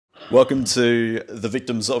Welcome to the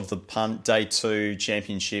Victims of the Punt Day 2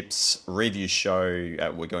 Championships review show.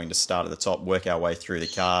 We're going to start at the top, work our way through the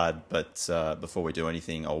card, but before we do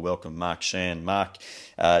anything, I'll welcome Mark Shan. Mark,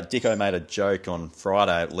 Dicko made a joke on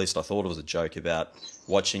Friday, at least I thought it was a joke, about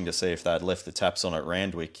watching to see if they'd left the taps on at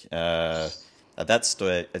Randwick. At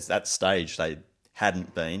that stage, they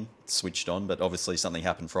hadn't been switched on, but obviously something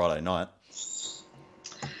happened Friday night.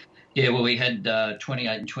 Yeah, well, we had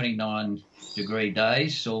 28 and 29 degree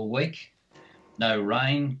days all week. No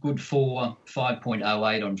rain. Good for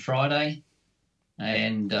 5.08 on Friday.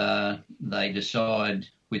 And they decide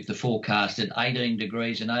with the forecast at 18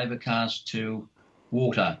 degrees and overcast to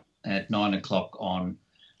water at 9 o'clock on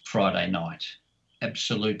Friday night.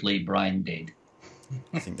 Absolutely brain dead.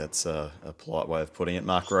 I think that's a polite way of putting it.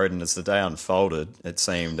 Mark Roden, as the day unfolded, it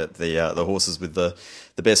seemed that the horses with the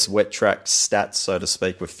best wet track stats, so to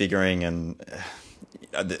speak, were figuring, and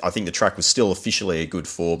I think the track was still officially a good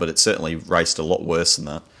 4, but it certainly raced a lot worse than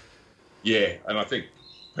that. Yeah, and I think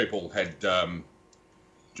people had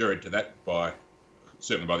juried to that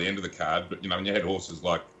certainly by the end of the card. But, when you had horses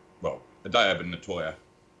like, Adayab and Natoya,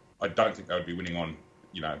 I don't think they would be winning on,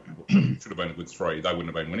 should have been a good 3. They wouldn't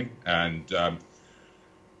have been winning. And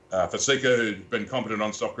Fasika, who'd been competent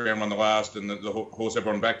on soft ground, won the last, and the horse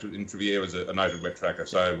everyone backed in Trivier was a noted wet tracker.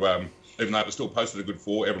 So even though it was still posted a good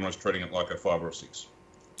 4, everyone was treating it like a 5 or a 6.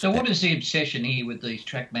 So what is the obsession here with these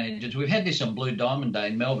track managers? We've had this on Blue Diamond Day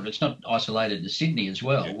in Melbourne. It's not isolated to Sydney as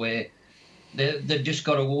well, where they've just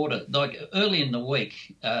got to order. Like early in the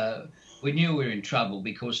week, we knew we were in trouble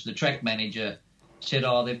because the track manager said,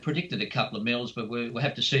 they've predicted a couple of mils, but we'll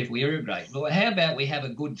have to see if we irrigate. Well, how about we have a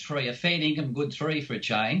good 3, a fair income good 3 for a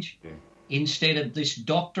change, instead of this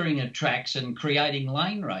doctoring of tracks and creating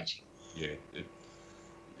lane racing? Yeah,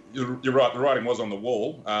 you're right. The writing was on the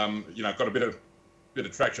wall. Got a bit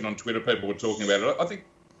of traction on Twitter. People were talking about it. I think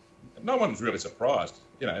no one's really surprised.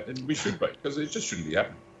 And we should be, because it just shouldn't be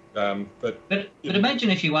happening. But imagine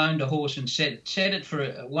if you owned a horse and set it for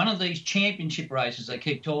one of these championship races they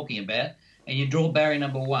keep talking about, and you draw barrier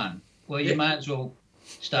number 1. Well, you may as well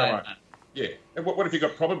stay. Right. Yeah. And what if you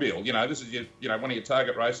got Probabile? This is one of your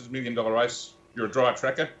target races, $1 million race. You're a dry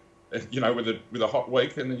tracker, with a hot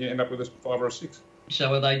week, and then you end up with a 5 or a 6.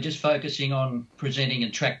 So are they just focusing on presenting a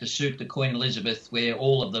track to suit the Queen Elizabeth, where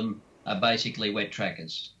all of them are basically wet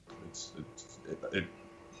trackers?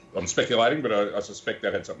 I'm speculating, but I suspect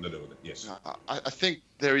that had something to do with it. Yes. I think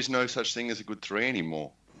there is no such thing as a good 3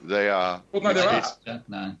 anymore. They are. Well, no, there are.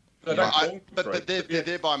 No. But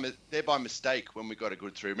they're by mistake when we got a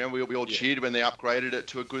good 3. Remember, we all cheered when they upgraded it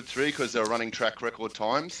to a good 3 because they were running track record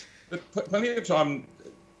times. But plenty of time,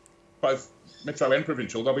 both Metro and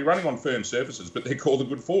Provincial, they'll be running on firm surfaces, but they're called a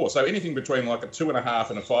good 4. So anything between like a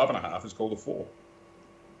 2.5 and a 5.5 is called a 4.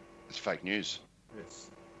 It's fake news.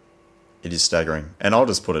 Yes. It is staggering. And I'll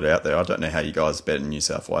just put it out there. I don't know how you guys bet in New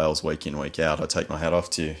South Wales week in, week out. I take my hat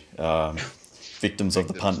off to you. Victims of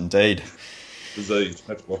the punt indeed. Disease,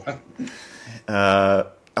 that's why.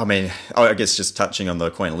 I guess just touching on the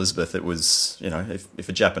Queen Elizabeth, it was, if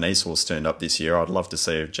a Japanese horse turned up this year, I'd love to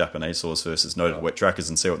see a Japanese horse versus noted wet trackers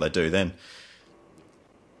and see what they do then.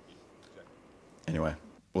 Anyway,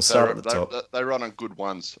 we'll start at the top. They run on good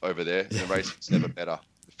ones over there. The racing's never better.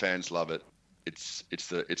 The fans love it.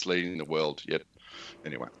 It's leading the world. Yet,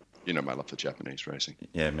 anyway, I love the Japanese racing.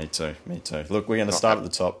 Yeah, me too. Look, we're going to start at the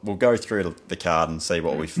top. We'll go through the card and see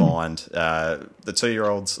what we find. The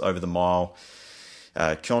 2-year-olds over the mile.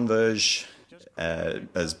 Converge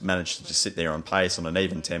has managed to just sit there on pace on an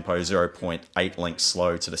even tempo, 0.8 lengths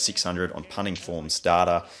slow to the 600 on punting forms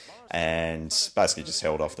data, and basically just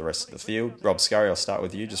held off the rest of the field. Rob Scurry, I'll start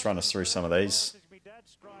with you. Just run us through some of these.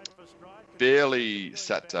 Barely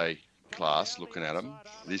Saturday class looking at them.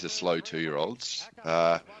 These are slow 2-year-olds.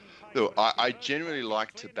 Look, I generally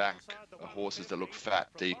like to back horses that look fat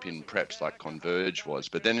deep in preps like Converge was,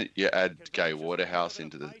 but then you add Gay Waterhouse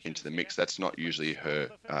into the mix. That's not usually her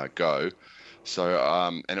go. So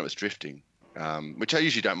and it was drifting, which I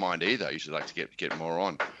usually don't mind either. I usually like to get more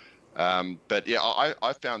on. But yeah,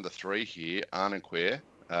 I found the 3 here, Arnaquer,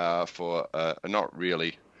 for not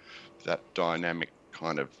really that dynamic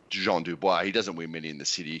kind of Jean Dubois. He doesn't win many in the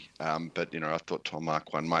city, but I thought Tom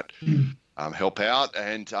Mark one might help out.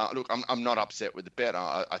 And look, I'm not upset with the bet.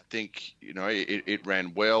 I think it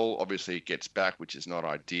ran well. Obviously, it gets back, which is not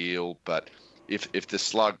ideal. But if the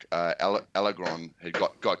slug Allegron had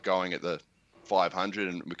got going at the 500,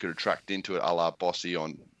 and we could have tracked into it, a la Bossy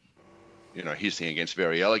on his thing against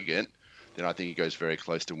Very Elegant, then I think he goes very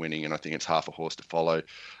close to winning, and I think it's half a horse to follow.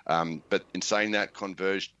 But in saying that,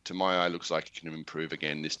 Converge, to my eye, looks like he can improve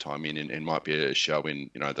again this time in, and might be a show in,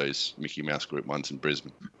 those Mickey Mouse Group 1s in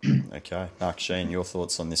Brisbane. Okay. Mark Sheen, your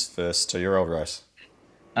thoughts on this first 2-year-old race?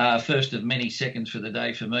 First of many seconds for the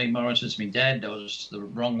day for me. Morris is my dad. I was the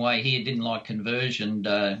wrong way here. Didn't like Converge, and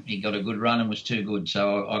he got a good run and was too good.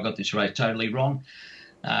 So I got this race totally wrong.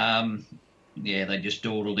 They just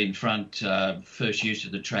dawdled in front. First use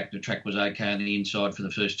of the track was okay on the inside for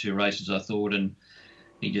the first 2 races, I thought. And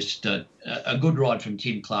he just, a good ride from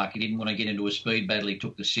Tim Clark. He didn't want to get into a speed battle. He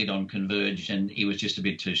took the sit on Converge, and he was just a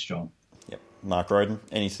bit too strong. Yep. Mark Roden,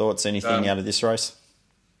 any thoughts, anything out of this race?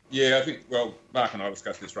 Yeah, I think, Mark and I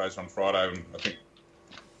discussed this race on Friday, and I think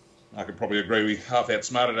I could probably agree we half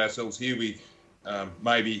outsmarted ourselves here. We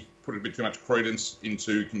maybe put a bit too much credence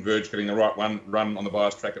into Converge getting the right run on the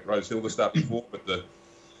bias track at Rosehill to start before, but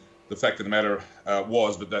the fact of the matter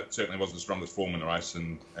was that certainly wasn't the strongest form in the race,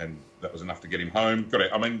 and that was enough to get him home.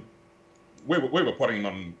 We were putting him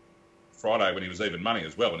on Friday when he was even money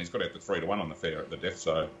as well, and he's got out the 3-1 on the fair at the death,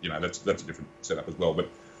 so that's a different setup as well. But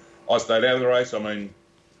I stayed out of the race.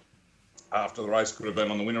 After the race, could have been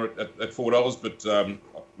on the winner at $4, but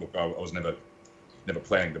look, I was never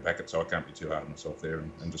planning to back it, so I can't be too hard on myself there,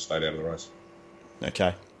 and just stayed out of the race.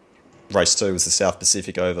 Okay. Race 2 was the South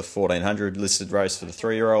Pacific over 1400 listed race for the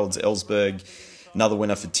 3-year-olds. Ellsberg, another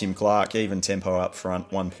winner for Tim Clark, even tempo up front,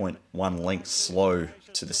 1.1 lengths slow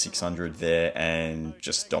to the 600 there, and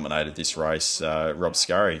just dominated this race. Rob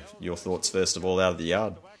Scurry, your thoughts first of all out of the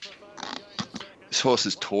yard? This horse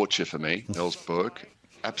is torture for me, Ellsberg.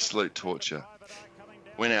 Absolute torture.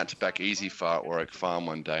 Went out to back Easy Far at Warwick Farm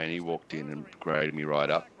one day, and he walked in and graded me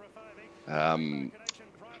right up.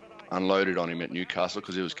 Unloaded on him at Newcastle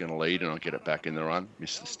because he was going to lead, and I'll get it back in the run.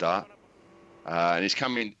 Missed the start, and he's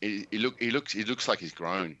come in. He looks like he's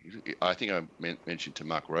grown. I think I mentioned to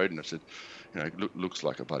Mark Roden, I said, looks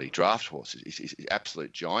like a bloody draft horse. He's an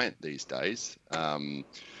absolute giant these days.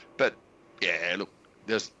 But yeah, look.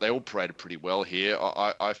 They all paraded pretty well here.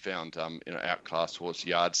 I found outclassed horse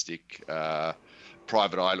Yardstick,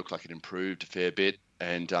 Private Eye looked like it improved a fair bit,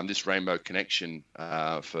 and this Rainbow Connection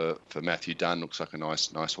for Matthew Dunn looks like a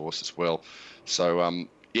nice horse as well. So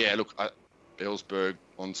Ellsberg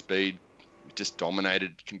on speed, just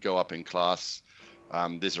dominated, can go up in class.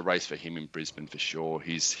 There's a race for him in Brisbane for sure.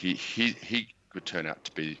 He could turn out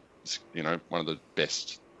to be one of the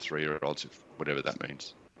best 3-year-olds, whatever that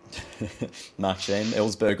means. Mark Sheen,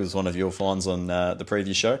 Ellsberg was one of your finds on the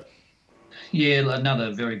previous show. Yeah,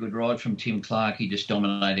 another very good ride from Tim Clark. He just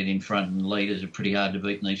dominated in front, and leaders are pretty hard to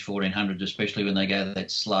beat in these 1400s, especially when they go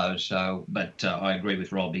that slow. So, but I agree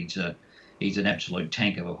with Rob. He's an absolute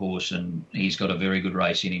tank of a horse, and he's got a very good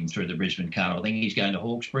race in him through the Brisbane Carnival. I think he's going to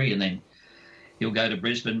Hawkesbury, and then he'll go to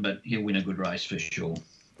Brisbane, but he'll win a good race for sure.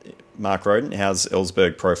 Mark Roden, how's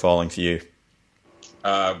Ellsberg profiling for you?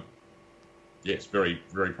 Yes, very,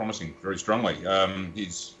 very promising, very strongly.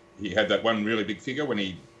 He had that one really big figure when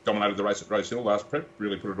he dominated the race at Rosehill last prep,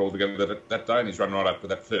 really put it all together that day, and he's run right up to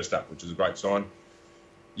that first up, which is a great sign.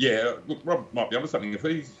 Yeah, look, Rob might be onto something. If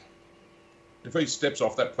he steps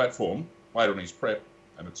off that platform later in his prep,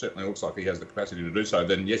 and it certainly looks like he has the capacity to do so,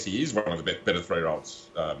 then yes, he is one of the better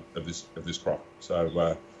 3-year-olds of this crop.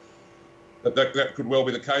 So that could well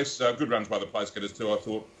be the case. Good runs by the place getters too, I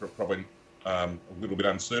thought, probably a little bit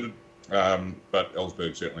unsuited. But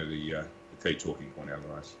Ellsberg certainly the key talking point out of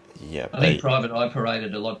the race. Yeah, I think Private Eye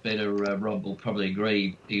paraded a lot better. Rob will probably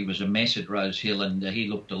agree. He was a mess at Rosehill, and he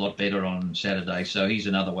looked a lot better on Saturday. So he's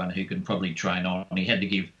another one who can probably train on. He had to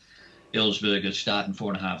give Ellsberg a start in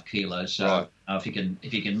 4.5 kilos. So right. if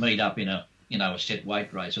he can meet up in a set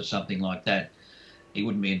weight race or something like that, he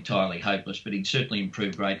wouldn't be entirely hopeless. But he'd certainly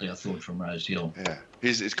improved greatly, I thought, from Rosehill. Yeah,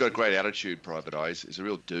 he's got a great attitude. Private Eye. He's a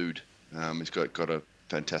real dude. He's got a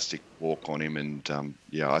fantastic walk on him, and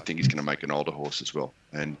I think he's going to make an older horse as well.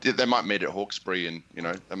 And they might meet at Hawkesbury, and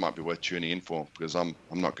that might be worth tuning in for, because I'm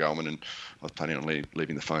not going, and I was planning on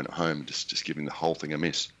leaving the phone at home and just giving the whole thing a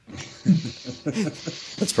miss.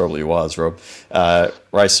 That's probably wise, Rob.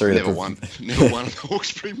 Race 3. Never won at the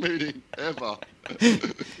Hawkesbury meeting ever.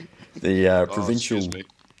 The provincial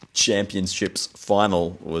championships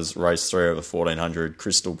final was race 3 over 1400.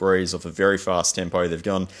 Crystal Breeze off a very fast tempo. They've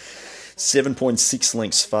gone 7.6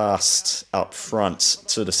 lengths fast up front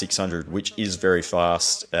to the 600, which is very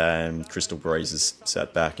fast. And Crystal Breeze has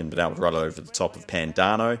sat back and been able to run over the top of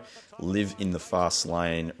Pandano, live in the fast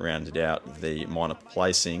lane, rounded out the minor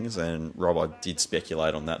placings. And Rob, I did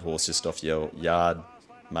speculate on that horse just off your yard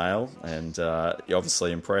mail, and you're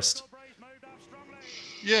obviously impressed.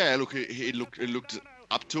 Yeah, look, it looked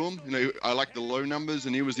up to him. You know, I like the low numbers,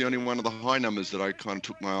 and he was the only one of the high numbers that I kind of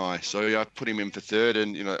took my eye. So yeah, I put him in for third,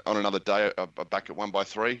 and you know, on another day I back at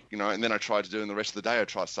 1x3. You know, and then I tried to do in the rest of the day.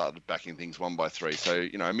 Started backing things 1x3. So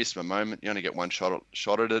you know, I missed my moment. You only get one shot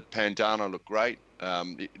at it. Pandana looked great.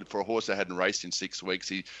 For a horse that hadn't raced in 6 weeks,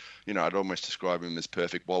 he, you know, I'd almost describe him as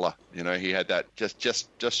perfect waller. You know, he had that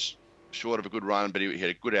just short of a good run, but he had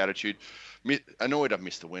a good attitude. Annoyed I've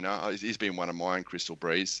missed the winner. He's been one of mine, Crystal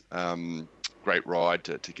Breeze. Great ride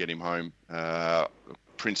to get him home.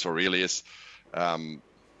 Prince Aurelius,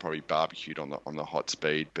 probably barbecued on the hot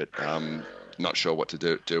speed, but not sure what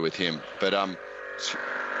to do with him. But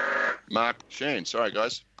Mark Sheen, sorry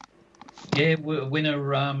guys. Yeah,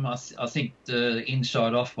 winner. I think the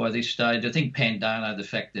inside off by this stage. I think Pandana, the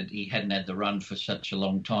fact that he hadn't had the run for such a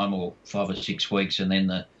long time, or 5 or 6 weeks, and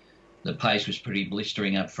then the pace was pretty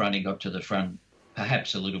blistering up front. He got to the front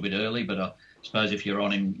perhaps a little bit early, but I suppose if you're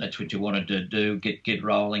on him, that's what you wanted to do, get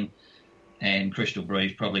rolling. And Crystal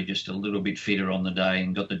Breeze probably just a little bit fitter on the day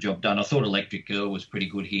and got the job done. I thought Electric Girl was pretty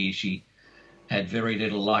good here. She had very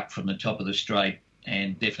little luck from the top of the straight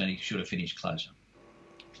and definitely should have finished closer.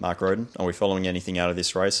 Mark Roden, are we following anything out of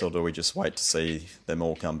this race, or do we just wait to see them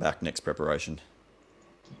all come back next preparation?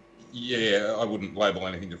 Yeah, I wouldn't label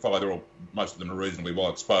anything to follow. Most of them are reasonably well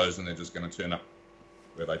exposed, and they're just going to turn up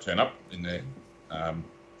where they turn up in their,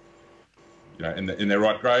 in their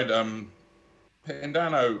right grade.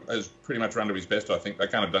 Pandano has pretty much run to his best. I think they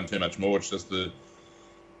can't have done too much more. It's just the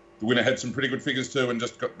winner had some pretty good figures too, and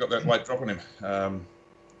just got that weight drop on him.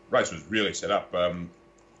 Race was really set up.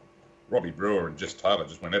 Robbie Brewer and Jess Taylor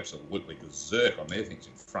just went absolutely berserk on their things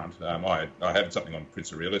in front. I had something on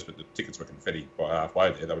Prince Aurelius, but the tickets were confetti by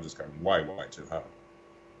halfway there. They were just going way too hard.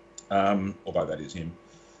 Although that is him.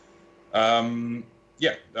 I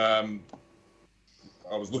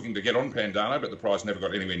was looking to get on Pandano, but the price never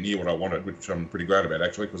got anywhere near what I wanted, which I'm pretty glad about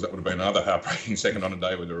actually, because that would have been another heartbreaking second on a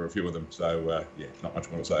day where there were a few of them. So not much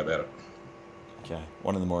more to say about it. Okay,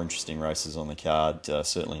 one of the more interesting races on the card,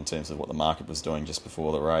 certainly in terms of what the market was doing just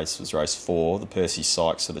before the race, was race 4, the Percy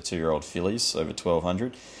Sykes for the 2-year-old fillies over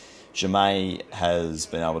 1,200. Jamais has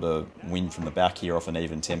been able to win from the back here off an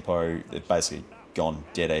even tempo. They've basically gone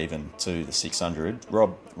dead even to the 600.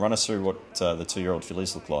 Rob, run us through what the 2-year-old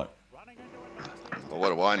fillies look like. Well, what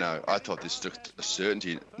do I know? I thought this took a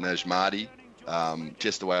certainty. Najmati,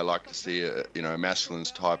 just the way I like to see a masculine's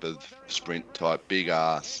type of sprint type, big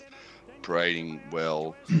ass, parading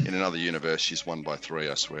well. In another universe, she's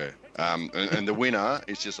 1x3, I swear. And the winner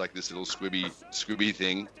is just like this little squibby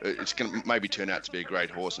thing. It's going to maybe turn out to be a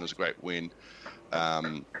great horse, and it's a great win.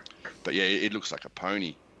 But yeah, it looks like a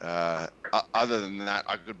pony. Other than that,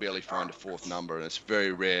 I could barely find a fourth number, and it's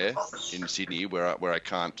very rare in Sydney where I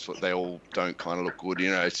can't. They all don't kind of look good.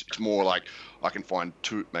 You know, it's more like I can find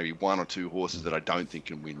maybe 1 or 2 horses that I don't think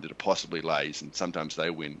can win that are possibly lays, and sometimes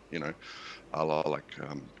they win. You know.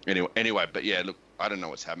 Anyway, but yeah, look, I don't know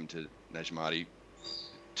what's happened to Najmati.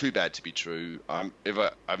 Too bad to be true. I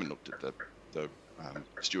haven't looked at the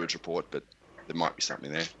steward's report, but there might be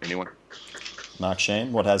something there. Anyone? Mark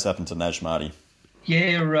Sheen, what has happened to Najmati?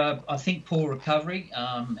 Yeah, I think poor recovery,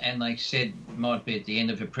 and they said might be at the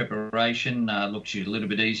end of her preparation. Look, she's a little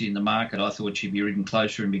bit easy in the market. I thought she'd be ridden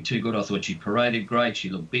closer and be too good. I thought she paraded great. She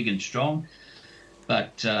looked big and strong,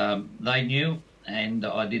 but they knew. And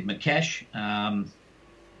I did my cash.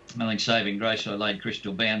 Only saving grace, I laid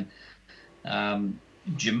Crystal Bound.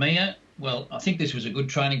 Jamia, well, I think this was a good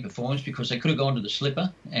training performance because they could have gone to the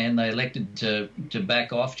slipper and they elected to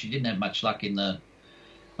back off. She didn't have much luck in one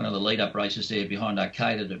of the lead-up races there behind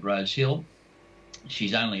Arcaded at Rose Hill.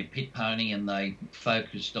 She's only a pit pony, and they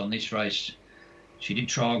focused on this race. She did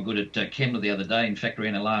trial good at Kembla the other day. In fact,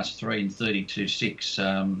 ran her last 3 in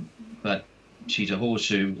 32.6, but she's a horse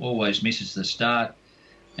who always misses the start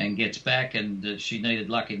and gets back, and she needed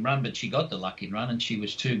luck in run, but she got the luck in run and she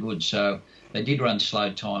was too good. So they did run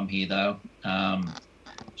slow time here though.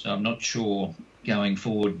 So I'm not sure going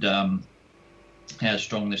forward how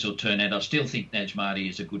strong this will turn out. I still think Najmati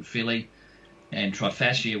is a good filly, and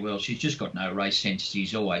Trifascia, well, she's just got no race sense.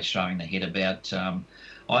 She's always throwing the head about.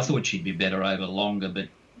 I thought she'd be better over longer, but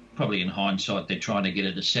probably in hindsight, they're trying to get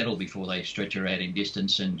her to settle before they stretch her out in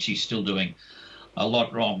distance, and she's still doing a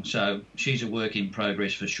lot wrong. So she's a work in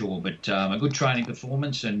progress for sure, but a good training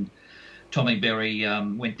performance. And Tommy Berry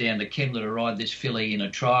went down to Kembla to ride this filly in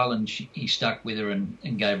a trial, and he stuck with her and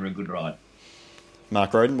gave her a good ride.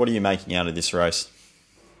 Mark Roden, what are you making out of this race?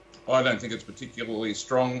 I don't think it's particularly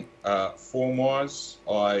strong form-wise.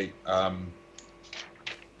 I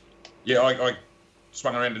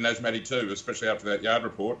swung around to Najmati too, especially after that yard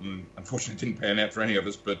report, and unfortunately didn't pan out for any of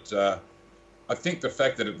us. But I think the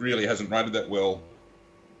fact that it really hasn't rated that well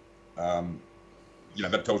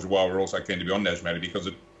That tells you why we're also keen to be on Najmati, because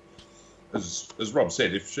as Rob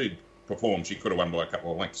said, if she'd performed, she could have won by a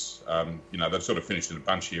couple of lengths. They've sort of finished in a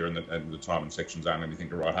bunch here, and the time and sections aren't anything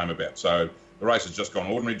to write home about. So the race has just gone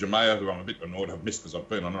ordinary. Jamea, who I'm a bit annoyed I've missed because I've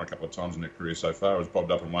been on her a couple of times in her career so far, has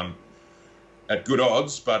bobbed up and won at good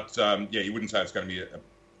odds. But, you wouldn't say it's going to be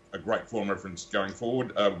a great form reference going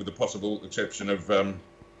forward, with the possible exception of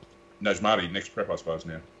Najmati next prep, I suppose,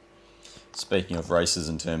 now. Speaking of races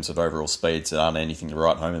in terms of overall speeds that aren't anything to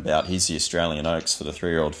write home about, here's the Australian Oaks for the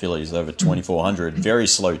 3-year-old fillies, over 2,400. Very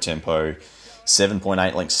slow tempo,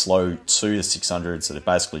 7.8 lengths slow to the 600, so they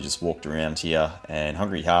basically just walked around here. And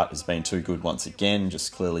Hungry Heart has been too good once again,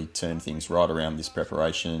 just clearly turned things right around this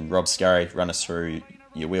preparation. Rob Scurry, run us through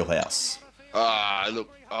your wheelhouse. Look,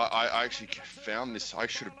 I actually found this.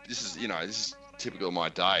 This is typical of my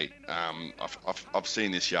day. I've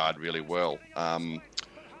seen this yard really well.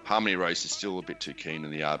 Harmony Rose is still a bit too keen in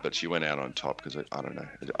the yard, but she went out on top because I don't know.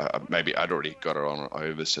 Maybe I'd already got her on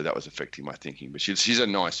over, so that was affecting my thinking. But she's a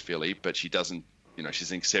nice filly, but she doesn't.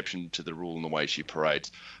 She's an exception to the rule in the way she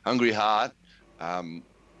parades. Hungry Heart,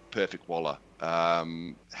 perfect waller.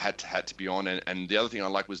 Had to be on, and the other thing I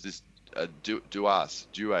like was this Due,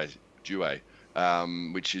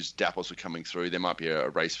 which is Dapples were coming through. There might be a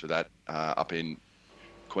race for that up in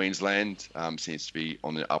Queensland. Seems to be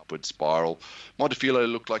on the upward spiral. Montefiore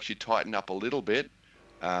looked like she tightened up a little bit,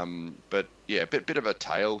 but yeah, a bit of a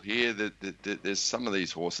tail here. There's some of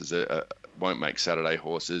these horses that won't make Saturday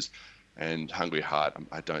horses, and Hungry Heart,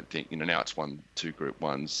 I don't think, now it's won 2 Group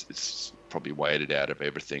 1s. It's probably weighted out of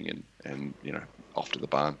everything and off to the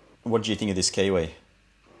barn. What do you think of this Kiwi?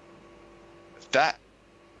 That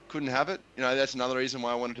couldn't have it. That's another reason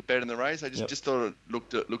why I wanted to bet in the race. I just thought it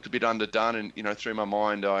looked a bit underdone, and through my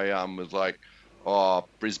mind I was like,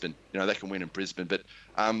 Brisbane. They can win in Brisbane. But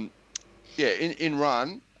in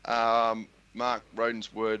run, Mark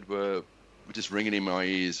Roden's word were just ringing in my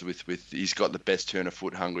ears. With he's got the best turn of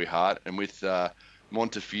foot, Hungry Heart, and with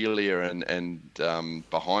Montefiore and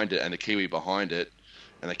behind it, and the Kiwi behind it,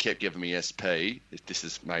 and they kept giving me SP. This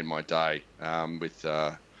has made my day with.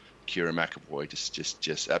 Kira McAvoy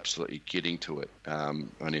just absolutely getting to it,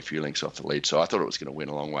 only a few lengths off the lead. So I thought it was going to win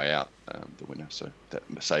a long way out, the winner. So that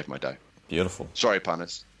saved my day. Beautiful. Sorry,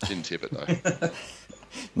 punters. Didn't tip it, though.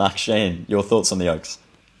 Mark Sheen, your thoughts on the Oaks?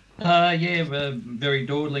 Very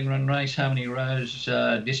dawdling run race. Harmony Rose,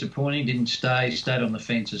 disappointing. Didn't stayed on the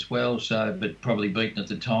fence as well, but probably beaten at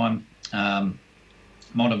the time.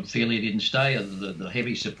 Montefiore didn't stay. The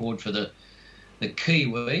heavy support for the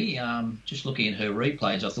Kiwi, just looking at her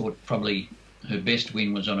replays, I thought probably her best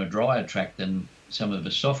win was on a drier track than some of the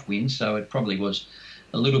soft wins, so it probably was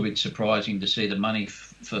a little bit surprising to see the money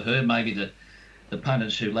for her. Maybe the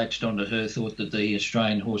punters who latched onto her thought that the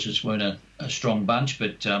Australian horses weren't a strong bunch,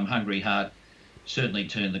 but Hungry Heart certainly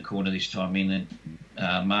turned the corner this time in,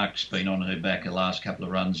 and Mark's been on her back the last couple of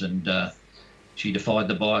runs, and she defied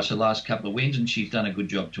the bias the last couple of wins, and she's done a good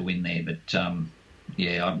job to win there, but...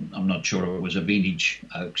 I'm not sure it was a vintage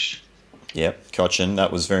Oaks. Yep, Cochin, that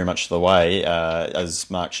was very much the way. As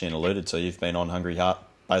Mark Sheen alluded to, you've been on Hungry Heart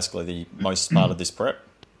basically the most part of this prep.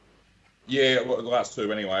 Yeah, well, the last 2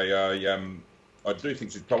 anyway. I do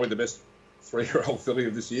think she's probably the best 3-year-old filly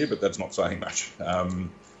of this year, but that's not saying much.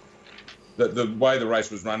 The way the race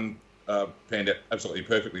was run panned out absolutely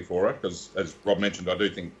perfectly for her, because as Rob mentioned, I do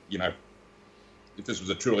think, if this was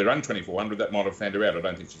a truly run 2,400, that might have fanned her out. I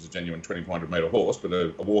don't think she's a genuine 2,400 metre horse, but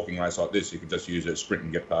a walking race like this, you could just use her sprint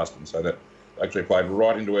and get past them. So that actually played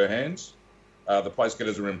right into her hands. The place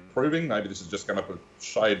getters are improving. Maybe this has just come up a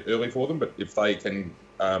shade early for them, but if they can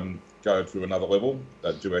go to another level,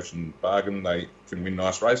 Duesh and Bargain, they can win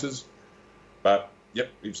nice races. But, yep,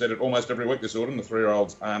 we've said it almost every week this autumn, the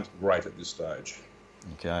 3-year-olds aren't great at this stage.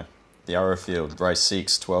 Okay. The Arrowfield, race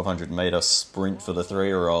 6, 1,200 metre sprint for the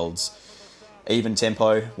 3-year-olds. Even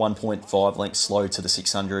tempo, 1.5 lengths slow to the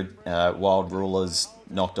 600. Wild Rulers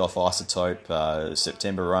knocked off Isotope.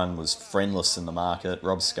 September Run was friendless in the market.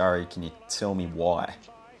 Rob Scurry, can you tell me why?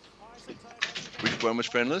 Which one was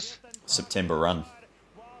friendless? September Run.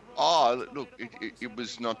 Oh, look, it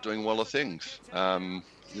was not doing well of things. He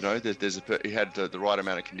had the right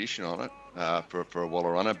amount of condition on it for a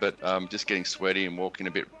Waller runner, but just getting sweaty and walking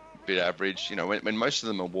a bit average. When most of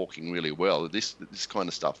them are walking really well, this kind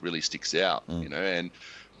of stuff really sticks out. And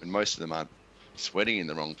when most of them aren't sweating in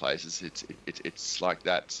the wrong places, it's like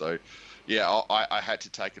that. So yeah, I had to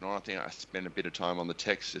take it on. I think I spent a bit of time on the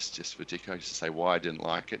text just for Dicko just to say why I didn't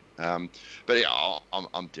like it. But yeah,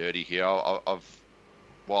 I'm dirty here. I've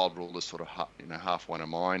Wild Rulers sort of half one of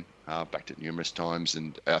mine. Backed it numerous times,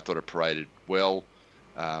 and I thought it paraded well.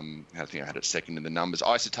 I think I had it second in the numbers.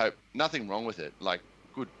 Isotope, nothing wrong with it. Like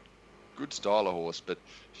good style of horse, but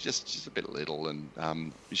she's a bit little,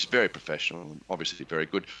 and she's very professional and obviously very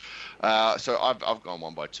good. So I've gone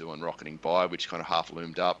 1 by 2 on Rocketing By, which kind of half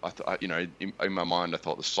loomed up. I thought, in my mind, I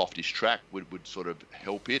thought the softish track would sort of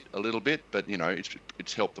help it a little bit, but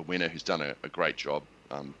it's helped the winner, who's done a great job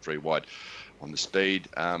 3 wide on the speed.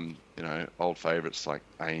 Old favourites like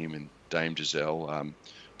Aim and Dame Giselle,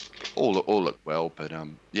 all look well, but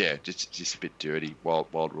just a bit dirty. Wild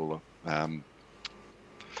Ruler.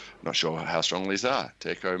 Not sure how strong these are.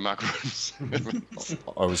 Teco, Mark Rhodes.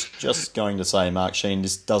 I was just going to say, Mark Sheen,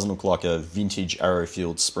 this doesn't look like a vintage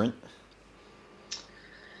Arrowfield sprint.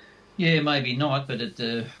 Yeah, maybe not, but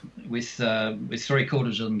with 3/4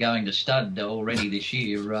 of them going to stud already this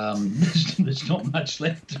year, there's not much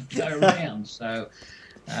left to go around. So,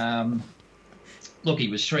 look, he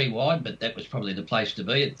was 3 wide, but that was probably the place to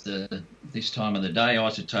be at this time of the day.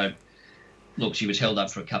 Isotope, look, she was held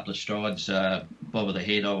up for a couple of strides. Bob of the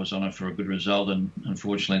Head, I was on her for a good result, and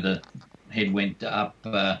unfortunately the head went up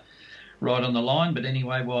right on the line. But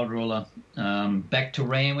anyway, Wild Ruler back to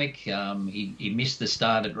Randwick. He missed the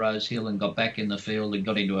start at Rose Hill and got back in the field and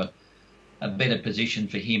got into a better position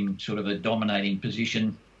for him, sort of a dominating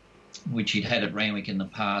position, which he'd had at Randwick in the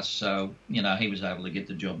past. So, he was able to get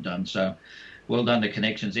the job done. So, well done to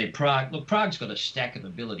Connections there. Prague's got a stack of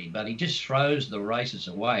ability, but he just throws the races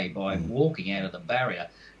away by walking out of the barrier.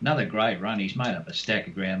 Another great run. He's made up a stack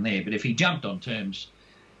of ground there. But if he jumped on terms,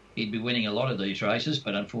 he'd be winning a lot of these races,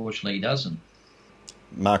 but unfortunately he doesn't.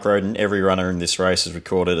 Mark Roden, every runner in this race has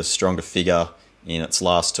recorded a stronger figure in its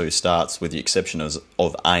last 2 starts, with the exception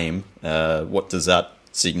of Aim. What does that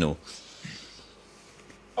signal?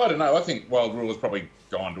 I don't know. I think Wild Ruler's probably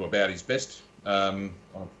gone to about his best. I've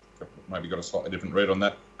maybe got a slightly different read on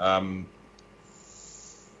that.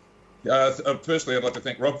 Firstly, I'd like to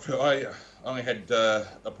thank Rob. I only had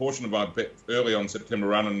a portion of my bet early on September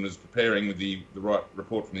run and was preparing with the right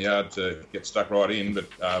report from the yard to get stuck right in, but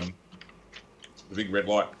the big red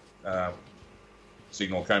light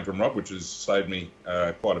signal came from Rob, which has saved me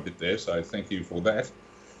quite a bit there, so thank you for that.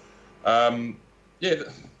 Again,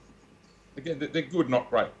 they're good, not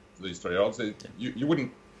great, these 3-year-olds. You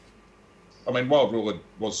wouldn't... I mean, Wild Ruler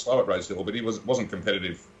was slow at Rose Hill, but he wasn't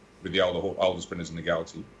competitive with the older sprinters in the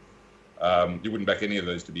Galaxy. You wouldn't back any of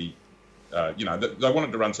these to be... they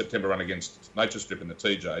wanted to run September run against Nature Strip in the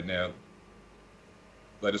TJ. Now,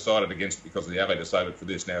 they decided against it because of the alley to save it for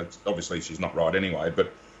this. Now, obviously, she's not right anyway,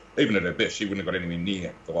 but even at her best, she wouldn't have got anywhere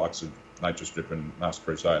near the likes of Nature Strip and Master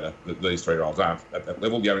Crusader. These 3-year-olds aren't at that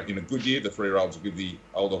level. In a good year, the 3-year-olds will give the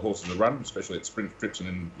older horses a run, especially at sprint trips and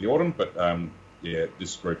in the autumn, but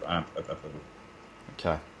this group aren't at that level.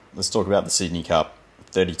 Okay, let's talk about the Sydney Cup.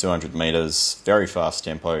 3,200 metres, very fast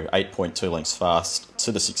tempo, 8.2 lengths fast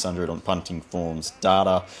to the 600 on punting forms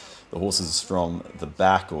data. The horses from the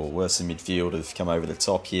back, or worse, the midfield, have come over the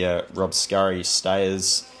top here. Rob Scurry,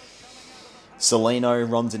 Stayers, Celino,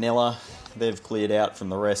 Rondinella, they've cleared out from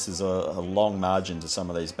the rest. There's a long margin to some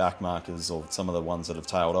of these back markers or some of the ones that have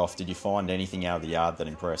tailed off. Did you find anything out of the yard that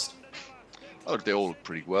impressed? Oh, they all look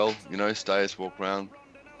pretty well. Stayers walk around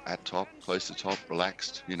at top, close to top,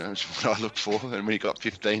 relaxed, is what I look for. And when you got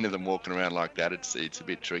 15 of them walking around like that, it's a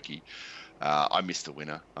bit tricky. I missed the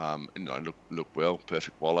winner. Look well,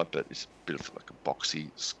 perfect wallet, but it's a bit of like a boxy,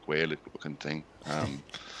 square looking thing.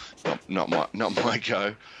 Not my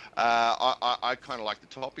go. I kind of like the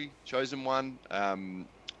Toppy, chosen one.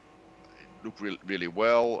 Looked really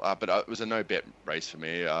well, but it was a no bet race for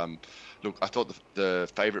me. Look, I thought the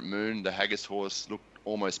favourite Moon, the Haggis horse, looked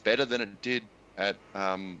almost better than it did at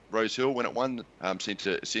Rose Hill when it won.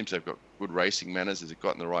 It seems they've got good racing manners as it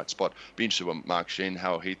got in the right spot. Be interested with Mark Sheen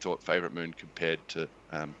how he thought Favourite Moon compared to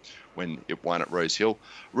when it won at Rose Hill.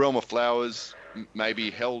 Realm of Flowers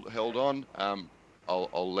maybe held on.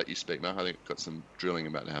 I'll let you speak, Mark. I think I've got some drilling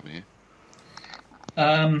about to happen here.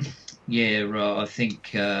 I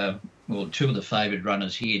think 2 of the favoured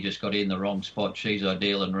runners here just got in the wrong spot. She's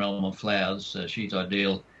Ideal and Realm of Flowers. She's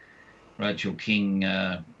Ideal, Rachel King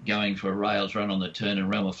going for a rails run on the turn, and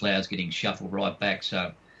Realm of Flowers getting shuffled right back.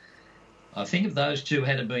 So I think if those 2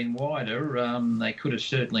 had been wider, they could have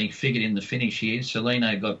certainly figured in the finish here.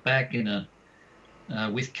 Celino got back in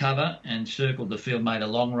with cover and circled the field, made a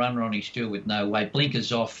long runner on his still with no weight.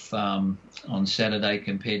 Blinkers off on Saturday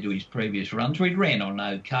compared to his previous runs. We ran on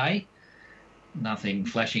okay. Nothing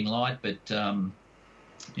flashing light, but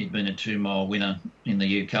he'd been a 2-mile winner in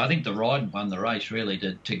the UK. I think the ride won the race really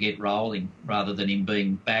to get rolling rather than him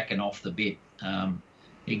being back and off the bit.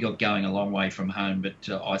 He got going a long way from home,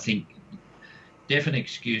 but I think definite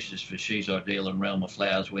excuses for She's Ideal and Realm of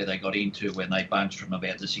Flowers where they got into when they bunched from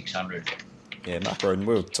about the 600. Yeah, Mark Roden,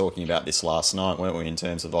 we were talking about this last night, weren't we, in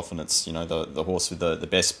terms of often it's, the horse with the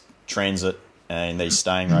best transit in these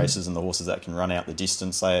staying races and the horses that can run out the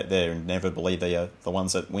distance, they never believe they are the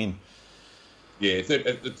ones that win. Yeah, at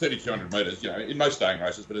 3,200 metres, in most staying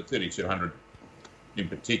races, but at 3,200 in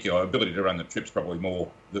particular, ability to run the trip's probably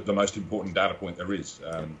more the most important data point there is.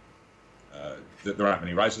 There aren't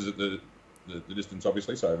many races at the distance,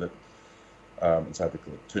 obviously, so that it's hard to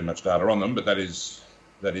collect too much data on them, but that is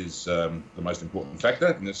the most important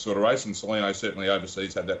factor in this sort of race. And Solino certainly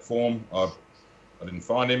overseas had that form. I didn't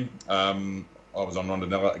find him. I was on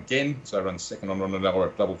Rondinella again, so I ran second on Rondinella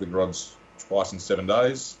at double figure odds twice in 7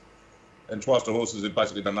 days. And twice to horses who've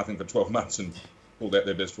basically done nothing for 12 months and pulled out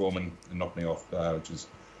their best form and knocked me off, which is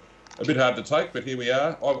a bit hard to take, but here we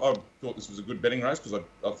are. I thought this was a good betting race because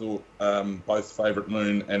I thought both Favourite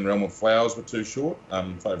Moon and Realm of Flowers were too short.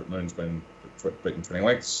 Favourite Moon's been beaten 20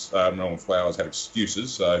 lengths. Realm of Flowers had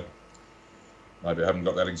excuses, so maybe I haven't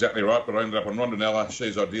got that exactly right, but I ended up on Rondinella.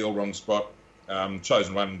 She's Ideal, wrong spot.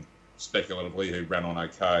 Chosen one speculatively who ran on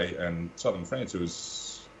okay, and Southern France, who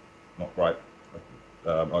was not great.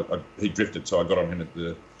 He drifted, so I got on him at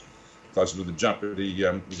the closer to the jump, but he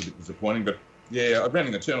was a bit disappointing. But yeah, I ran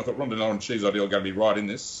in the turn. I thought Rondinella and She's Ideal are going to be right in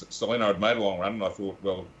this. Solino had made a long run, and I thought,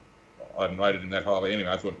 well, I hadn't rated him that highly anyway.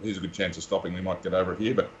 I thought here's a good chance of stopping. We might get over it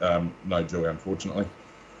here, but no joy, unfortunately.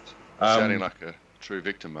 Sounding like a true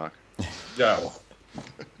victim, Mark. Yeah, well,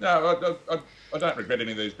 no, I don't regret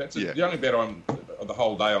any of these bets. Yeah. The only bet on the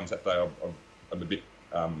whole day on Saturday, I'm a bit.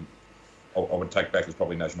 I would take back is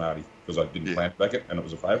probably Najmati because I didn't plan to back it and it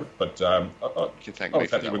was a favourite. But I was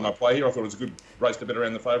happy with my play here. I thought it was a good race to bet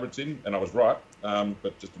around the favourites in, and I was right,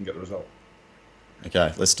 but just didn't get the result.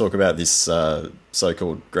 Okay, let's talk about this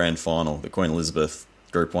so-called grand final, the Queen Elizabeth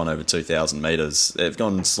Group 1 over 2,000 metres. They've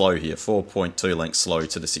gone slow here, 4.2 lengths slow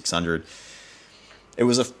to the 600. It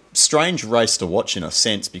was a strange race to watch in a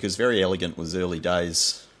sense because Very Elegant was early part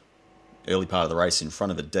of the race in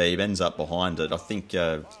front of the Deeb, ends up behind it. I think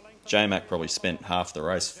J-Mac probably spent half the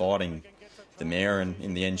race fighting the mare, and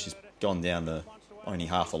in the end she's gone down to only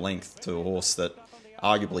half a length to a horse that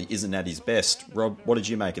arguably isn't at his best. Rob, what did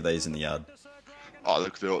you make of these in the yard? Oh,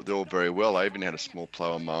 look, they're all very well. I even had a small play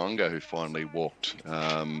on Maunga who finally walked.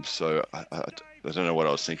 So I don't know what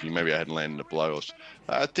I was thinking. Maybe I hadn't landed a blow.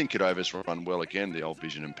 I think Cadova's run well again, the old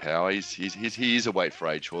Vision and Power. He is a weight for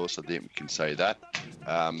age horse, I think we can say that.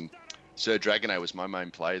 Sir Dragonet was my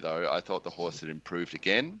main play, though. I thought the horse had improved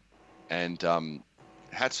again. And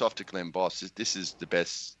hats off to Glenn Boss. This is the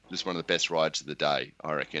best. This is one of the best rides of the day,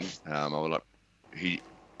 I reckon. He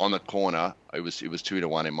on the corner. It was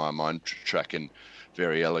 2-1 in my mind, tracking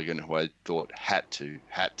Very Elegant, who I thought had to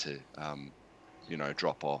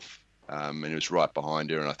drop off. And he was right behind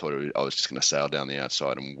her, and I thought I was just going to sail down the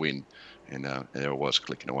outside and win. And there I was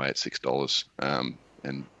clicking away at $6,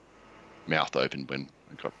 and mouth open when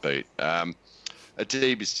I got beat.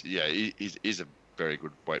 Adib is a very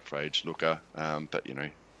good weight for age looker, but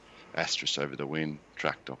Astros over the win,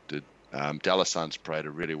 track doctored. Dallasan's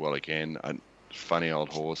paraded really well again. A funny old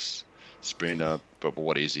horse, sprinter, but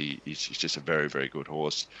what is he? He's just a very, very good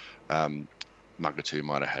horse. Mugatu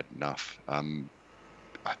might have had enough.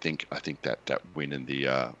 I think that win in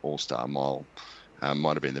the All-Star Mile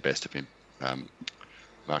might have been the best of him.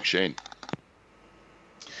 Mark Sheen.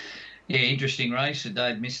 Yeah, interesting race.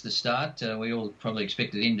 Dave missed the start. We all probably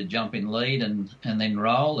expected him to jump in lead and then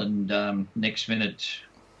roll. And next minute,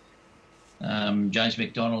 James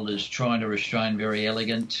McDonald is trying to restrain Very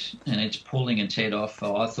Elegant, and it's pulling its head off.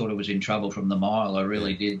 I thought it was in trouble from the mile. I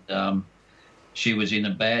really did. She was in a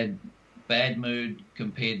bad mood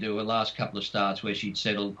compared to her last couple of starts where she'd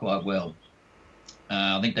settled quite well.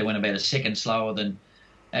 I think they went about a second slower than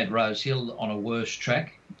at Rose Hill on a worse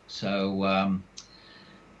track. So,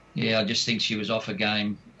 I just think she was off her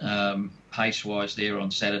game pace-wise there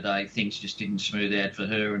on Saturday. Things just didn't smooth out for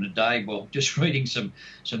her. And today, well, just reading some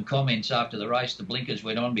comments after the race, the blinkers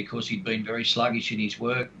went on because he'd been very sluggish in his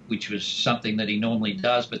work, which was something that he normally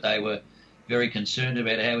does, but they were very concerned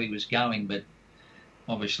about how he was going. But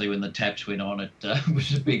obviously when the taps went on, it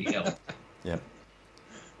was a big help. Yeah.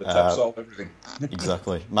 The tap solved everything.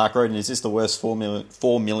 Exactly. Mark Roden, is this the worst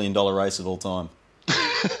 $4 million race of all time?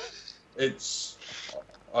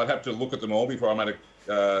 I'd have to look at them all before I made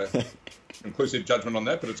a conclusive judgment on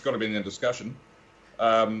that, but it's got to be in the discussion.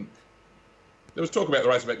 There was talk about the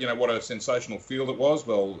race about, what a sensational field it was.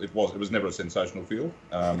 Well, it was never a sensational field.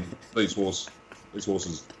 These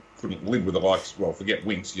horses couldn't live with the likes, well, forget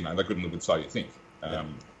Winks, they couldn't live with So You Think,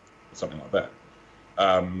 something like that.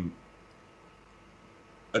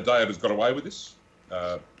 Adair has got away with this.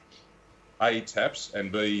 A, taps,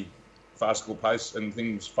 and B, farcical pace and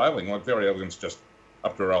things failing. Like Very Elegant's just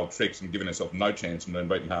up to her old tricks and given herself no chance and been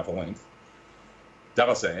beaten half a length.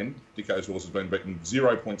 Dalasan, Dicko's horse, has been beaten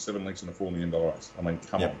 0.7 lengths in a $4 million race. I mean,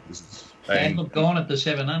 come on. This is, and look, gone at the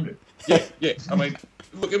 700. Yeah. I mean,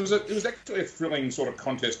 look, it was actually a thrilling sort of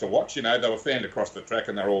contest to watch. You know, they were fanned across the track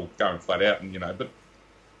and they're all going flat out, and but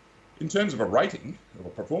in terms of a rating or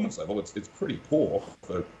a performance level, it's pretty poor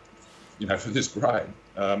for for this grade.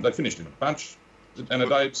 They finished in a bunch, and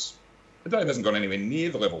Adabe hasn't gone anywhere near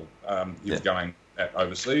the level he was going at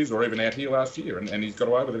overseas or even out here last year, and he's got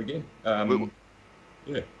away with it again.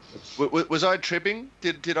 Was I tripping?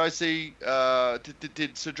 Did I see?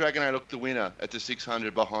 Did Sir Dragonet look the winner at the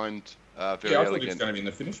 600 behind Very Elegant? I thought he was going to be in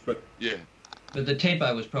the finish, but But the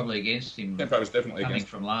tempo was probably against him. Tempo was definitely coming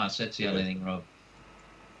against from last. That's the only thing, Rob.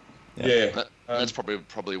 That's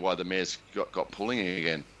probably why the mare's got pulling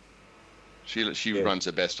again. She runs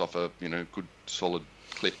her best off a good solid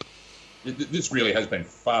clip. This really has been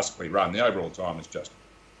farcically run. The overall time is just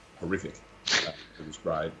horrific for this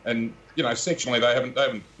grade. And sectionally they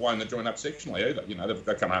haven't blown the joint up sectionally either.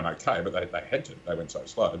 They've come home okay, but they had to. They went so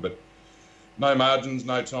slow. But no margins,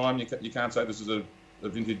 no time. You can't say this is a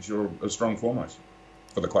vintage or a strong form race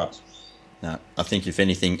for the class. No, I think if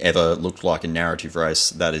anything ever looked like a narrative race,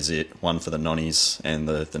 that is it. One for the nonnies and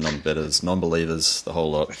the non-betters, non-believers, the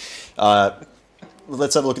whole lot.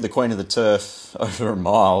 Let's have a look at the Queen of the Turf over a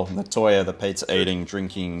mile. Natoya, the pizza-eating,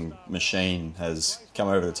 drinking machine, has come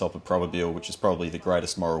over the top of Probabile, which is probably the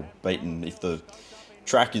greatest moral beaten. If the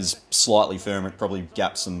track is slightly firm, it probably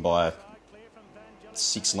gaps them by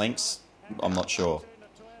 6 lengths. I'm not sure.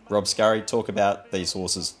 Rob Scurry, talk about these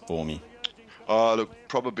horses for me. Oh, look,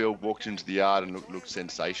 Probabile walked into the yard and looked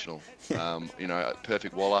sensational.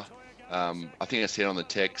 Perfect waller. I think I said on the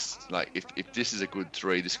text, like, if this is a good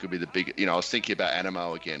 3, this could be the big. I was thinking about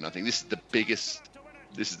Animo again. I think this is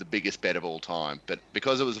the biggest bet of all time. But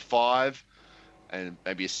because it was a 5 and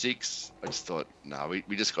maybe a 6, I just thought, no,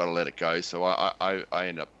 we just got to let it go. So I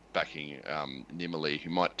ended up backing Nimmerly, who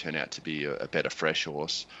might turn out to be a better fresh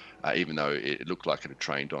horse. Even though it looked like it had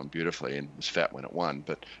trained on beautifully and was fat when it won.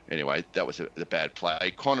 But anyway, that was a bad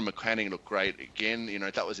play. Conor McCanning looked great again.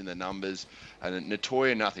 That was in the numbers. And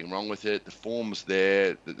Natoya, nothing wrong with it. The form's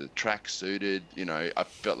there. The track suited. I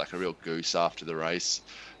felt like a real goose after the race.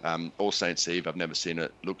 All Saints Eve, I've never seen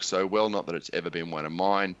it look so well. Not that it's ever been one of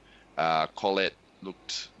mine. Colette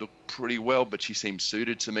looked pretty well, but she seemed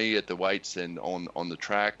suited to me at the weights and on the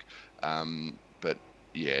track. But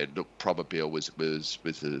yeah, look, Probabile was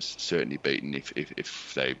certainly beaten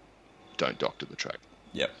if they don't doctor the track.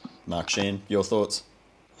 Yep. Mark Sheehan, your thoughts?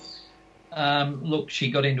 Look,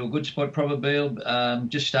 she got into a good spot, Probabile.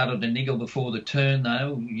 Just started to niggle before the turn,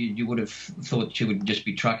 though. You would have thought she would just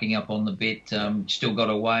be trucking up on the bit. Still got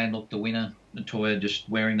away and looked the winner. Natoya just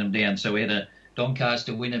wearing them down. So we had a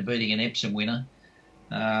Doncaster winner beating an Epsom winner.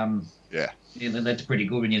 That's pretty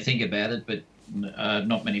good when you think about it, but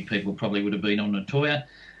not many people probably would have been on Natoya.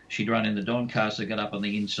 She'd run in the Doncaster, got up on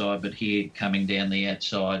the inside, but here coming down the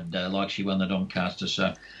outside like she won the Doncaster.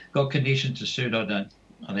 So got conditions to suit.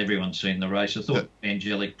 Everyone's seen the race. I thought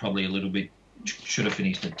Angelic probably a little bit should have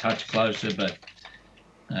finished a touch closer, but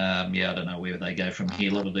I don't know where they go from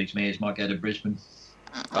here. A lot of these mares might go to Brisbane.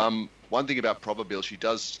 One thing about Probabile, she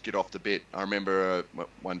does get off the bit. I remember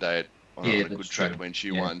one day on a good track when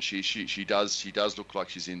she won. She does look like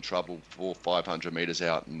she's in trouble for 500 metres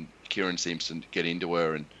out, and Kieran seems to get into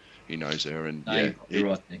her, and he knows her. And you're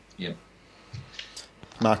right there. Yeah.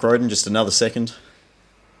 Mark Roden, just another second.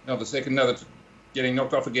 Another getting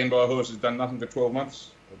knocked off again by a horse who's done nothing for 12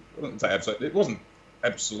 months. I wouldn't say absolutely. It wasn't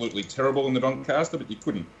absolutely terrible in the Doncaster, but you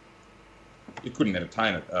couldn't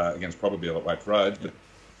entertain it against Probabile at Waite Road. But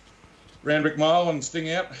Randwick Mile and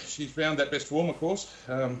Sting Out, she found that best form, of course.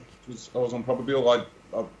 I was on Probabile.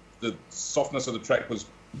 The softness of the track was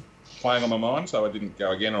playing on my mind, so I didn't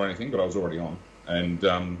go again or anything, but I was already on. And,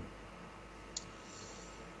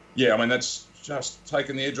 that's just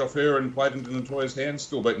taken the edge off her and played into Natoya's hands,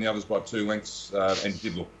 still beating the others by 2 lengths, and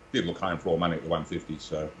did look home for all money at the 150.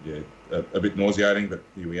 So, a bit nauseating, but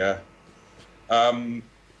here we are.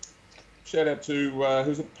 Shout out to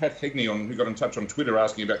who's it? Pat Hegney who got in touch on Twitter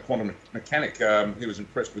asking about Quantum Mechanic. He was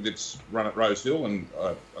impressed with its run at Rose Hill, and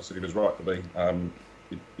I said he was right to be.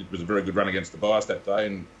 It was a very good run against the bias that day,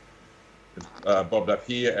 and it bobbed up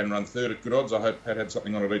here and run third at good odds. I hope Pat had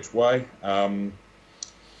something on it each way.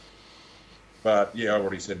 But I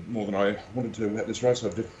already said more than I wanted to about this race. I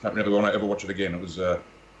don't really want to ever watch it again. It was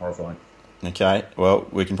horrifying. Okay, well,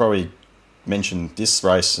 we can probably mention this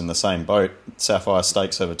race in the same boat. Sapphire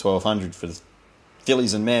Stakes over 1,200 for the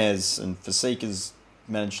fillies and mares, and for Seekers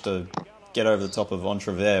managed to get over the top of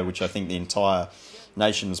Entrevert, which I think the entire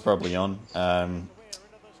nation was probably on.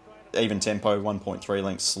 Even tempo, 1.3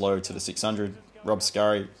 lengths slow to the 600. Rob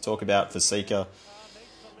Scurry, talk about Fasika,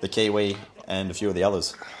 the Kiwi, and a few of the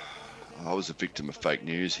others. I was a victim of fake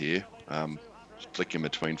news here. Flicking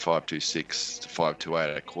between 526 to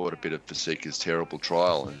 528, I caught a bit of Fasika's terrible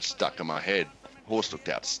trial and it stuck in my head. Horse looked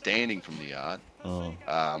outstanding from the yard. Oh.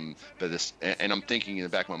 But this, and I'm thinking in the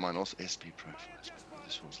back of my mind also, SP Pro.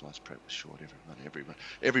 This horse last prep was short.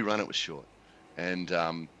 Every run it was short. And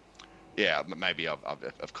yeah, maybe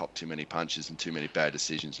I've copped too many punches and too many bad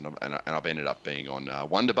decisions, and I've ended up being on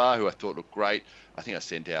Wonderbar, who I thought looked great. I think I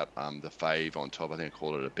sent out the fave on top. I think I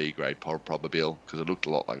called it a B grade Probabile because it looked a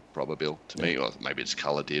lot like Probabile to me. Or maybe its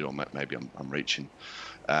colour did, or maybe I'm reaching.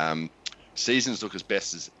 Seasons look as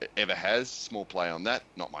best as it ever has. Small play on that.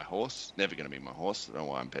 Not my horse. Never going to be my horse. I don't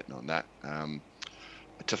know why I'm betting on that.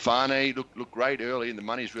 Tafane looked great early, and the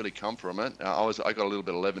money's really come from it. I got a little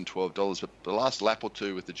bit $11, $12, but the last lap or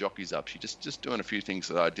two with the jockeys up, she just doing a few things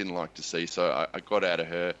that I didn't like to see. So I got out of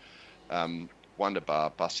her.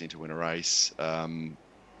 Wonderbar busting to win a race.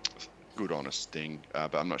 Good honest thing,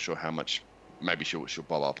 but I'm not sure how much. Maybe she'll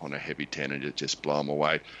bob up on a heavy 10 and just blow them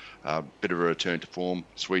away. Bit of a return to form.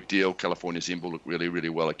 Sweet deal. California Zimbal looked really, really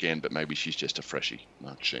well again, but maybe she's just a freshie.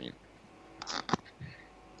 Mark Sheen.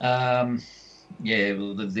 Yeah,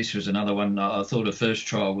 well, this was another one. I thought the first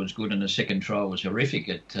trial was good and the second trial was horrific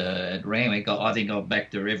at Randwick. I think I've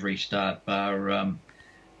backed her every start bar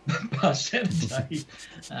Saturday.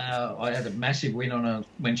 I had a massive win on her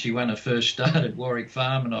when she won her first start at Warwick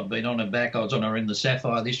Farm, and I've been on her back. I was on her in the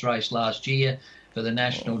Sapphire this race last year for the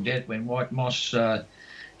National Debt when White Moss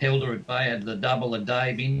held her at bay, had the double of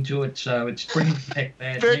Dave into it, so it's bringing back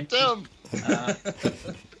bad Victim!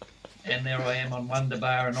 And there I am on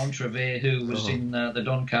Wonderbar and Entrevert, who was in the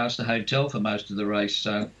Doncaster Hotel for most of the race.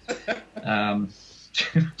 So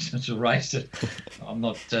it's a race that I'm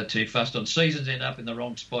not too fussed on. Seasons end up in the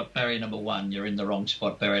wrong spot. Barrier number 1, you're in the wrong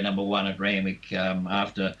spot. Barrier number 1 at Randwick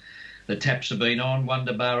after the taps have been on.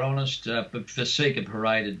 Wonderbar honest, but Fasika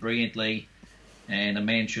paraded brilliantly, and a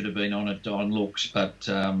man should have been on it on looks, but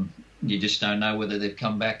you just don't know whether they've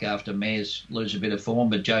come back after mares lose a bit of form.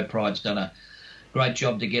 But Joe Pride's done a great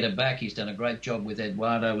job to get her back. He's done a great job with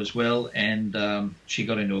Eduardo as well, and she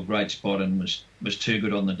got into a great spot and was too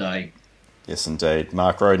good on the day. Yes, indeed.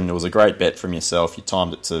 Mark Roden, it was a great bet from yourself. You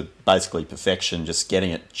timed it to basically perfection, just getting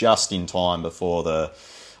it just in time before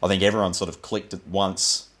I think everyone sort of clicked at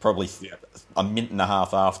once, probably a minute and a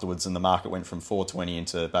half afterwards, and the market went from 420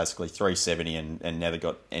 into basically 370 and never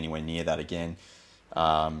got anywhere near that again.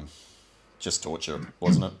 Just torture,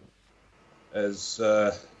 wasn't it? As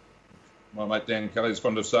my mate Dan Kelly is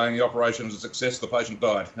fond of saying, the operation was a success, the patient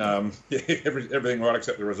died. Everything right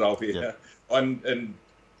except the result here.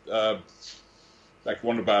 Yeah. Back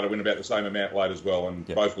Wonderbar to win about the same amount late as well, and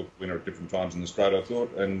both looked winner at different times in the straight, I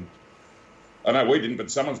thought. And I know we didn't,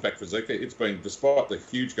 but someone's back for Zika. It's been, despite the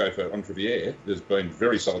huge go for Entrevier, there's been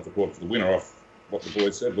very solid support for the winner off what the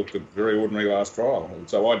boys said looked a very ordinary last trial. And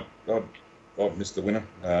so I've missed the winner,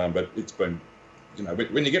 but it's been,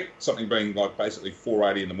 when you get something being like basically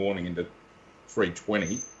 480 in the morning into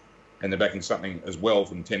 320, and they're backing something as well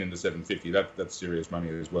from 10 into 750, that's serious money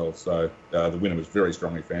as well. So the winner was very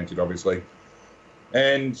strongly fancied, obviously.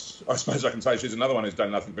 And I suppose I can say she's another one who's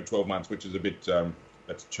done nothing for 12 months, which is a bit,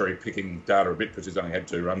 that's cherry-picking data a bit because she's only had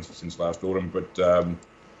 2 runs since last autumn. But,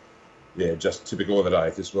 just typical of the day.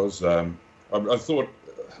 This was, I thought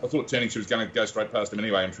turning she was going to go straight past him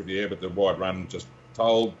anyway in Trivier, but the wide run just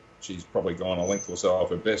told. She's probably gone a length or so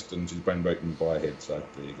off her best, and she's been beaten by a head. So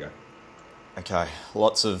there you go. Okay,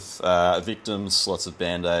 lots of victims, lots of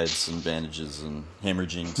band-aids and bandages and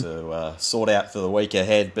hemorrhaging to sort out for the week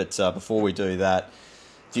ahead. But before we do that,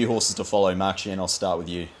 a few horses to follow. Mark Shan, I'll start with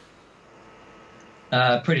you.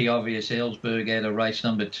 Pretty obvious. Ellsberg out of race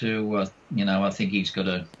number 2. I think he's got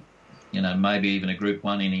a, maybe even a Group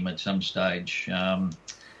 1 in him at some stage.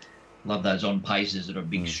 Love those on paces that are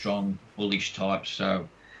big, strong, bullish types. So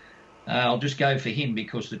I'll just go for him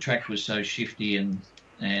because the track was so shifty and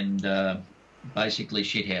basically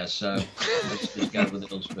shithouse. So let's just go with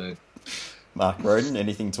Ellsberg. Mark Roden,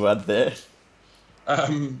 anything to add there?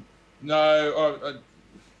 No,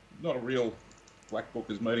 not a real black book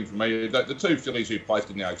is meeting for me. The 2 fillies who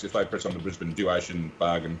placed in the Oaks, if they press on the Brisbane Duation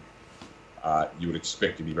bargain, you would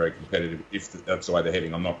expect to be very competitive if that's the way they're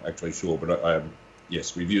heading. I'm not actually sure, but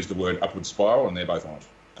yes, we've used the word upward spiral, and they're both on it.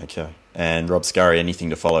 Okay. And Rob Scurry,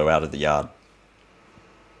 anything to follow out of the yard?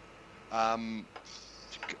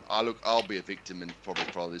 I'll be a victim and probably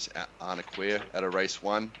follow this Arnaquer at a race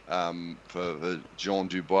 1 for Jean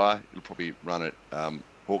Dubois. He'll probably run at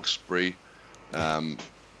Hawkesbury, and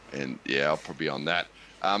yeah, I'll probably be on that.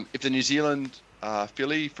 If the New Zealand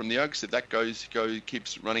filly from the Oaks, if that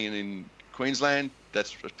keeps running in Queensland,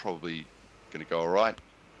 that's probably going to go all right.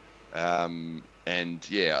 And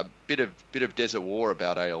yeah, a bit of desert war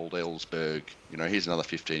about old Ellsberg. You know, he's another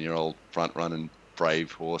 15-year-old front running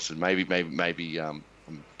brave horse, and maybe I'm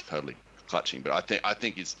totally clutching, but I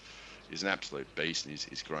think he's an absolute beast, and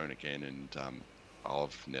he's grown again, and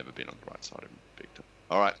I've never been on the right side of him. Victor.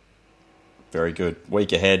 All right. Very good.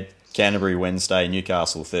 Week ahead, Canterbury Wednesday,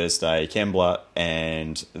 Newcastle Thursday, Kembla,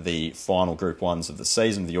 and the final Group 1s of the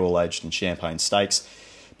season, the All-Aged and Champagne Stakes,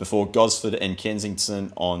 before Gosford and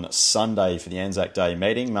Kensington on Sunday for the Anzac Day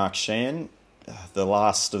meeting. Mark Shan, the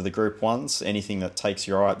last of the Group 1s, anything that takes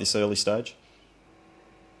your eye at this early stage?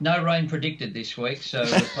 No rain predicted this week, so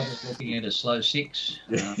we're probably looking at a slow 6.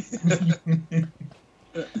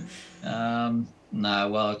 No,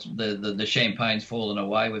 well, the Champagne's fallen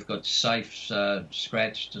away. We've got Safe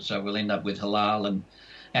scratched, so we'll end up with Halal, and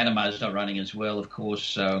Anamo's not running as well, of course,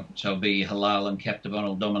 so it'll be Halal and Captivon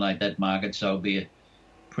will dominate that market, so it'll be a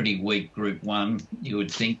pretty weak Group 1, you would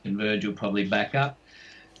think, and Verge will probably back up.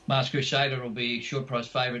 Masked Crusader will be short price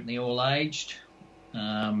favourite in the All-Aged.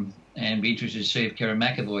 And be interested to see if Kerry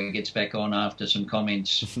McAvoy gets back on after some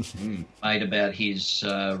comments made about his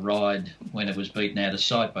ride when it was beaten out of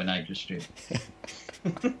sight by Nature Strip.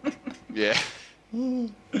 Yeah.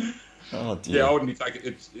 Oh dear. Yeah, I wouldn't be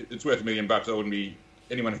taking. It's worth $1 million. I wouldn't be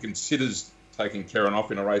anyone who considers taking Karen off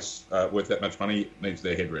in a race worth that much money needs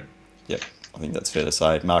their head read. Yep, I think that's fair to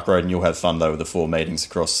say. Mark Roden, you'll have fun though with the 4 meetings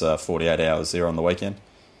across 48 hours there on the weekend.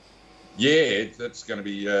 Yeah, that's going to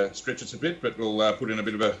be stretch us a bit, but we'll put in a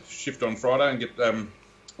bit of a shift on Friday and get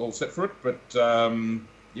all set for it. But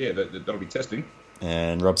yeah, that'll be testing.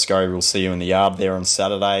 And Rob Scurry, we'll see you in the yard there on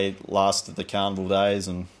Saturday, last of the carnival days,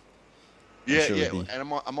 and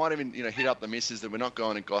and I might even hit up the missus that we're not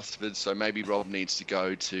going to Gosford, so maybe Rob needs to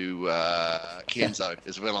go to Kenzo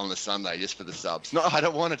as well on the Sunday just for the subs. No, I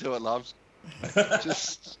don't want to do it, loves.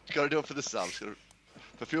 Just got to do it for the subs. Gotta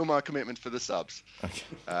fulfill my commitment for the subs. Okay.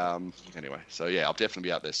 Anyway, so yeah, I'll definitely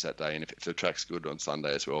be out there Saturday, and if the track's good on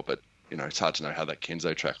Sunday as well. But it's hard to know how that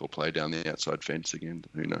Kenzo track will play down the outside fence again.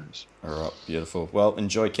 Who knows? All right, beautiful. Well,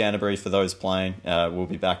 enjoy Canterbury for those playing. We'll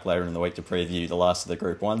be back later in the week to preview the last of the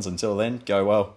Group 1s. Until then, go well.